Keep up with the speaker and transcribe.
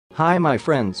Hi my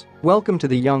friends, welcome to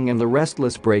the Young and the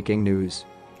Restless breaking news.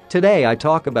 Today I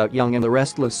talk about Young and the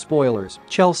Restless spoilers.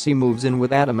 Chelsea moves in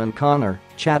with Adam and Connor,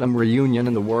 Chadam reunion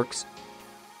in the works.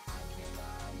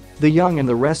 The Young and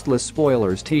the Restless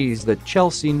spoilers tease that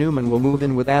Chelsea Newman will move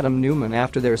in with Adam Newman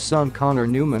after their son Connor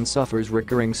Newman suffers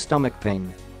recurring stomach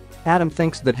pain. Adam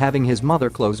thinks that having his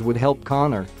mother close would help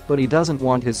Connor, but he doesn't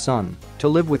want his son to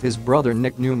live with his brother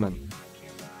Nick Newman.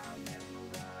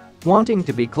 Wanting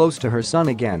to be close to her son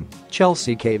again,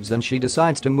 Chelsea caves and she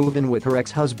decides to move in with her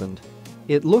ex-husband.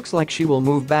 It looks like she will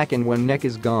move back in when Nick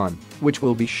is gone, which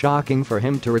will be shocking for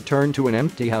him to return to an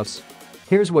empty house.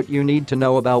 Here's what you need to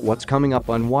know about what's coming up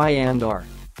on Y&R.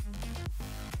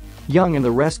 Young and the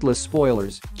Restless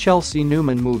spoilers, Chelsea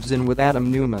Newman moves in with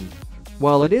Adam Newman.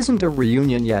 While it isn't a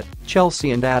reunion yet, Chelsea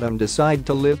and Adam decide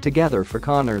to live together for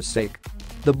Connor's sake.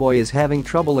 The boy is having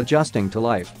trouble adjusting to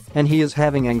life, and he is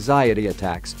having anxiety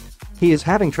attacks. He is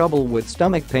having trouble with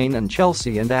stomach pain, and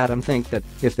Chelsea and Adam think that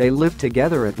if they live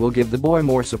together it will give the boy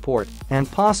more support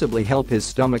and possibly help his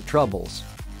stomach troubles.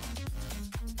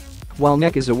 While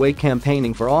Nick is away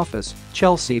campaigning for office,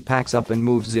 Chelsea packs up and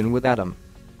moves in with Adam.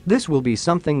 This will be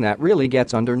something that really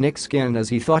gets under Nick's skin, as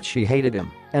he thought she hated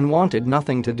him and wanted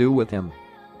nothing to do with him.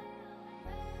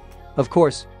 Of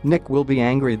course, Nick will be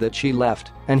angry that she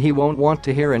left, and he won't want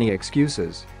to hear any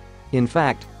excuses. In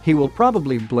fact, he will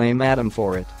probably blame Adam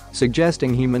for it,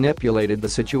 suggesting he manipulated the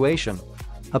situation.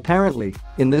 Apparently,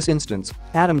 in this instance,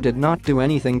 Adam did not do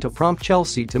anything to prompt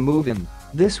Chelsea to move in.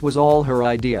 This was all her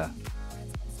idea.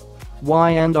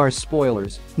 Y&R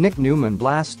spoilers, Nick Newman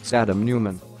blasts Adam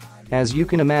Newman. As you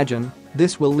can imagine,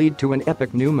 this will lead to an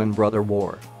epic Newman-brother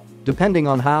war. Depending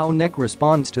on how Nick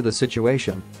responds to the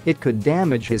situation, it could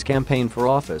damage his campaign for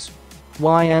office.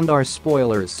 Y&R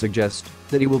spoilers suggest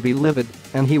that he will be livid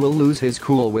and he will lose his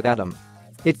cool with Adam.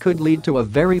 It could lead to a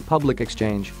very public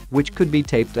exchange, which could be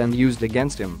taped and used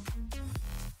against him.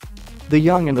 The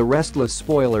Young and the Restless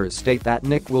spoilers state that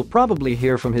Nick will probably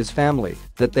hear from his family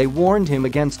that they warned him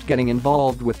against getting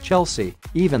involved with Chelsea,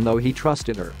 even though he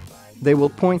trusted her. They will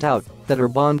point out that her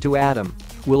bond to Adam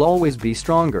will always be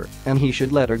stronger and he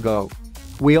should let her go.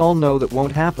 We all know that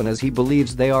won't happen, as he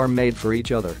believes they are made for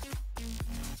each other.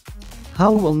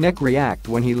 How will Nick react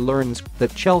when he learns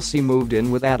that Chelsea moved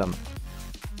in with Adam?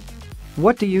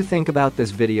 What do you think about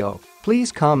this video?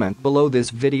 Please comment below this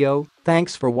video.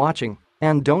 Thanks for watching,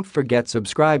 and don't forget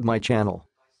subscribe my channel.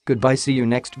 Goodbye, see you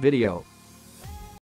next video.